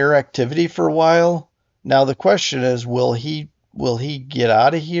his air activity for a while. Now the question is, will he get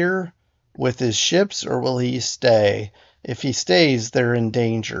out of here with his ships or will he stay? If he stays, they're in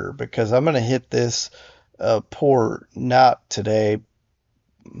danger because I'm going to hit this port not today.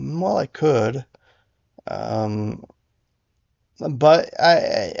 Well, I could. Um, but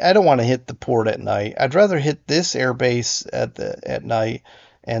I don't want to hit the port at night. I'd rather hit this airbase at night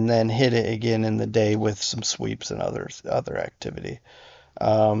and then hit it again in the day with some sweeps and other activity.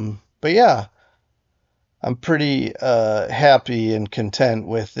 But yeah, I'm pretty happy and content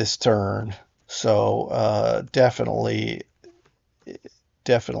with this turn. So definitely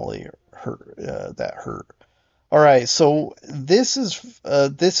hurt, that hurt. All right, so this is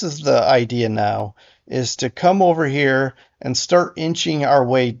the idea now, is to come over here and start inching our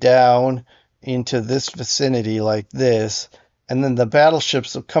way down into this vicinity like this, and then the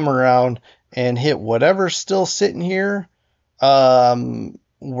battleships will come around and hit whatever's still sitting here.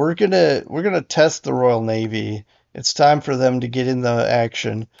 We're gonna test the Royal Navy. It's time for them to get in the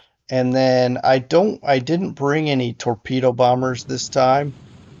action. And then I didn't bring any torpedo bombers this time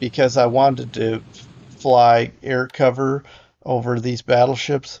because I wanted to fly air cover over these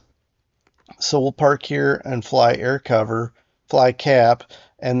battleships. So we'll park here and fly air cover, fly cap,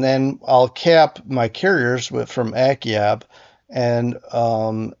 and then I'll cap my carriers from Akyab, and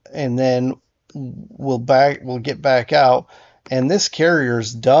then we'll get back out, and this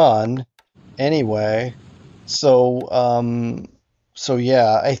carrier's done anyway. So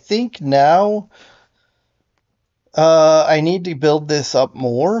yeah, I think now I need to build this up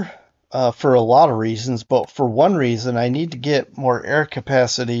more for a lot of reasons, but for one reason, I need to get more air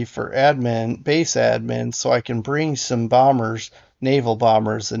capacity for base admin, so I can bring some bombers, naval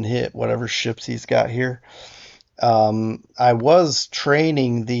bombers, and hit whatever ships he's got here. I was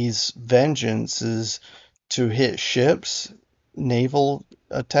training these vengeances to hit ships, naval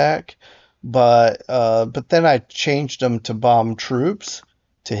attack, but then I changed them to bomb troops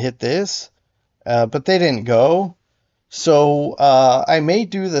to hit this, but they didn't go. So I may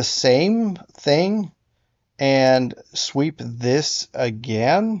do the same thing and sweep this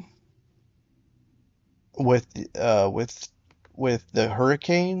again with the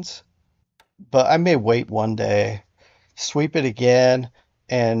hurricanes, but I may wait one day, sweep it again,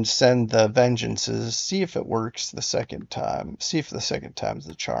 and send the vengeances. See if it works the second time. See if the second time's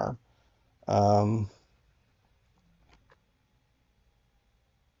the charm. Um,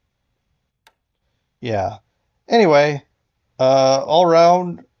 yeah. Anyway, all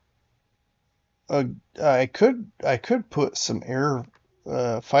around, Uh, I could put some air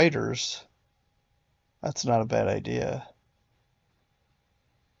fighters. That's not a bad idea.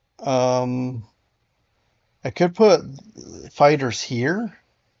 Um, I could put fighters here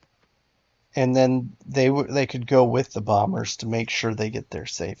and then they could go with the bombers to make sure they get there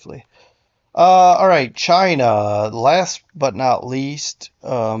safely. All right, China. Last but not least,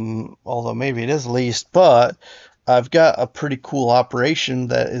 although maybe it is least, but I've got a pretty cool operation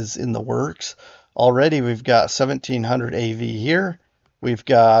that is in the works. Already we've got 1700 AV here. We've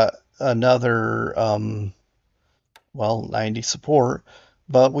got another, 90 support,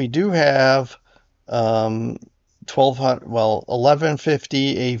 but we do have 1200,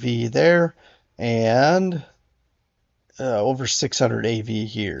 1150 AV there, and over 600 AV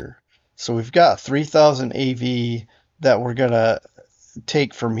here. So we've got 3000 AV that we're going to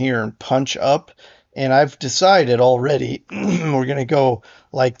take from here and punch up. And I've decided already we're going to go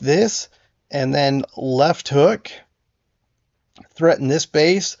like this and then left hook, threaten this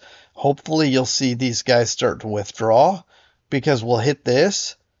base. Hopefully you'll see these guys start to withdraw because we'll hit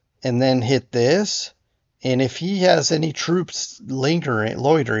this and then hit this. And if he has any troops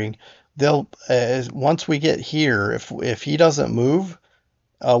loitering, they'll once we get here, if he doesn't move,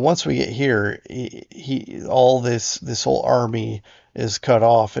 once we get here, he all this whole army is cut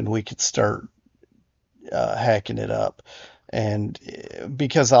off, and we could start hacking it up. And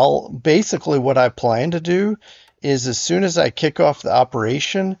because I'll basically what I plan to do is as soon as I kick off the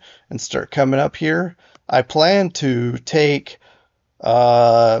operation and start coming up here, I plan to take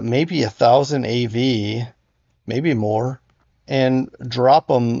maybe 1,000 AV, maybe more, and drop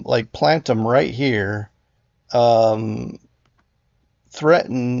them, like plant them right here.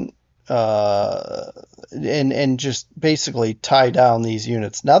 Threaten and just basically tie down these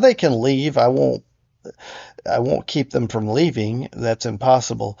units. Now they can leave. I won't keep them from leaving. That's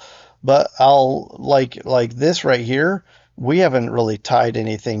impossible. But I'll like this right here. We haven't really tied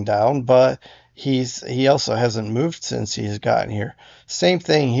anything down, but he also hasn't moved since he's gotten here. Same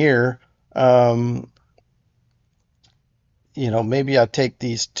thing here. Maybe I'll take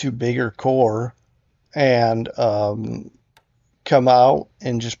these two bigger core and come out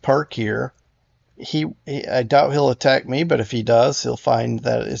and just park here. I doubt he'll attack me, but if he does, he'll find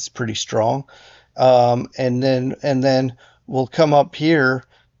that it's pretty strong. And then we'll come up here,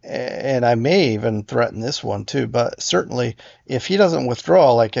 and I may even threaten this one too. But certainly, if he doesn't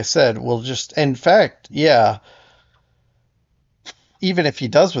withdraw, like I said, we'll just. In fact, yeah, even if he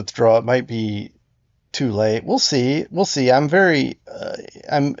does withdraw, it might be too late. We'll see. We'll see. I'm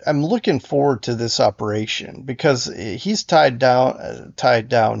looking forward to this operation because he's tied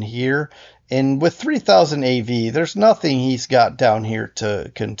down here, and with 3000 AV, there's nothing he's got down here to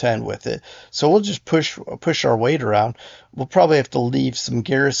contend with it. So we'll just push our weight around. We'll probably have to leave some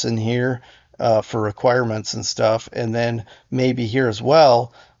garrison here for requirements and stuff, and then maybe here as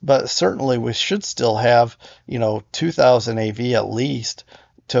well. But certainly we should still have 2000 AV at least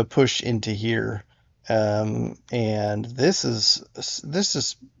to push into here. And this is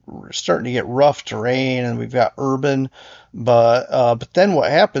starting to get rough terrain, and we've got urban, but then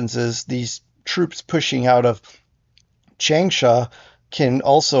what happens is these troops pushing out of Changsha can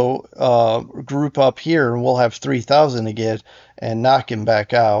also group up here, and we'll have 3000 again and knock him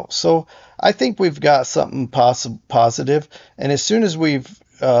back out. So I think we've got something positive, and as soon as we've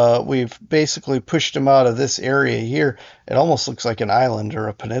basically pushed him out of this area here, it almost looks like an island or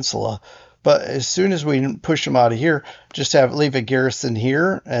a peninsula. But as soon as we push him out of here, just leave a garrison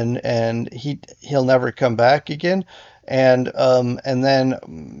here, and he'll never come back again, and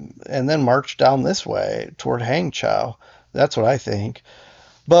then march down this way toward Hangzhou. That's what I think.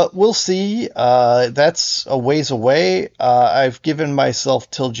 But we'll see. That's a ways away. I've given myself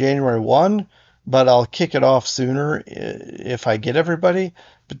till January 1, but I'll kick it off sooner if I get everybody.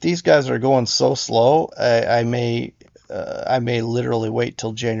 But these guys are going so slow. I may literally wait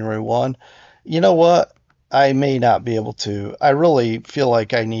till January 1. You know what? I may not be able to. I really feel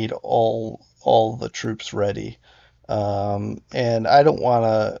like I need all the troops ready, and I don't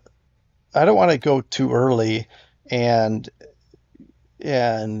want to go too early and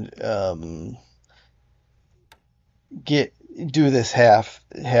do this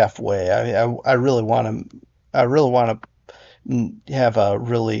halfway. I really want to have a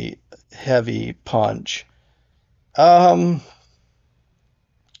really heavy punch.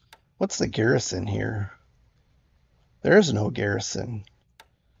 What's the garrison here? There is no garrison.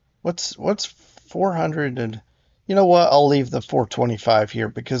 What's 400 and you know what? I'll leave the 425 here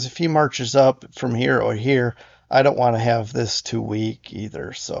because if he marches up from here or here, I don't want to have this too weak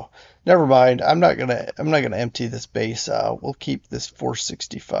either. So never mind. I'm not gonna empty this base out. We'll keep this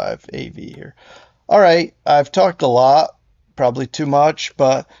 465 AV here. All right. I've talked a lot, probably too much,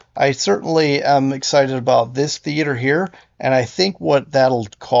 but I certainly am excited about this theater here, And I think what that'll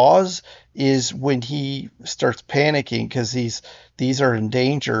cause is when he starts panicking because these are in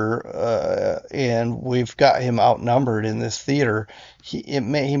danger, and we've got him outnumbered in this theater. He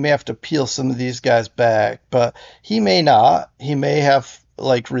may have to peel some of these guys back, but he may not. He may have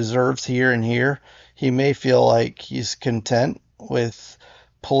like reserves here and here. He may feel like he's content with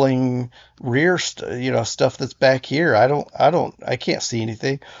pulling stuff that's back here. I can't see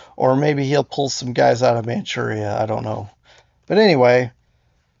anything. Or maybe he'll pull some guys out of Manchuria. I don't know. But anyway,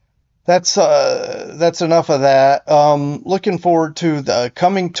 that's enough of that. Looking forward to the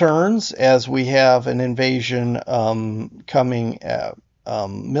coming turns as we have an invasion coming at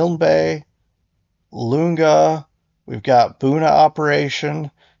Milne Bay, Lunga. We've got Buna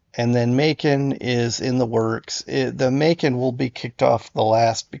operation, and then Macon is in the works. The Macon will be kicked off the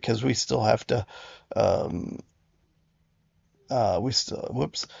last because we still have to um, we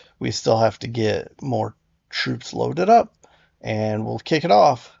still have to get more troops loaded up, and we'll kick it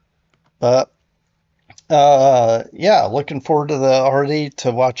off. But yeah, looking forward to the already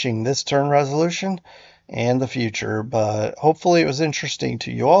to watching this turn resolution and the future. But hopefully it was interesting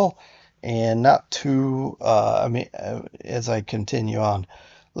to you all and not too. As I continue on,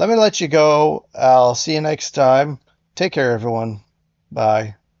 let me let you go. I'll see you next time. Take care, everyone.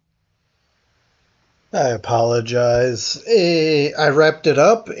 Bye. I apologize. I wrapped it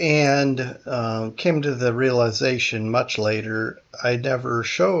up and came to the realization much later. I never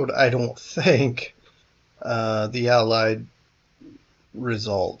showed, I don't think, the Allied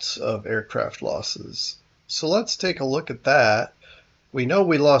results of aircraft losses. So let's take a look at that. We know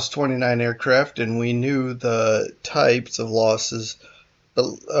we lost 29 aircraft, and we knew the types of losses,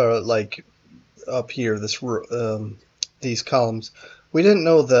 like up here, these columns. We didn't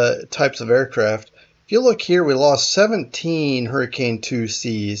know the types of aircraft. If you look here, we lost 17 Hurricane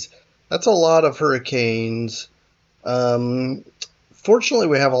 2Cs. That's a lot of Hurricanes. Fortunately,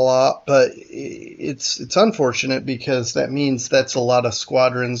 we have a lot, but it's unfortunate because that means that's a lot of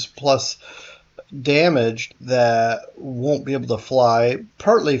squadrons plus damaged that won't be able to fly.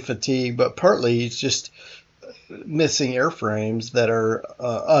 Partly fatigue, but partly it's just missing airframes that are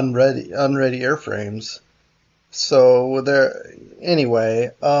unready airframes. So there,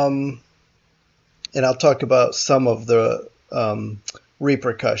 anyway, and I'll talk about some of the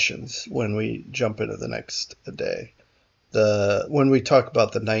repercussions when we jump into the next day. When we talk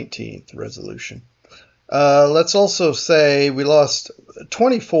about the 19th resolution. Let's also say we lost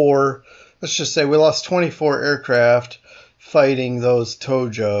 24. Let's just say we lost 24 aircraft fighting those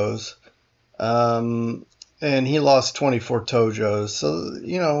Tojos. And he lost 24 Tojos.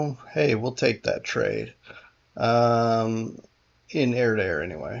 So, hey, we'll take that trade. In air-to-air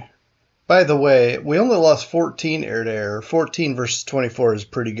anyway. By the way, we only lost 14 air-to-air. 14 versus 24 is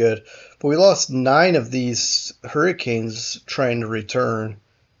pretty good. But we lost 9 of these Hurricanes trying to return.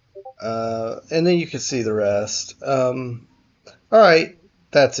 And then you can see the rest. All right,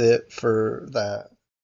 that's it for that.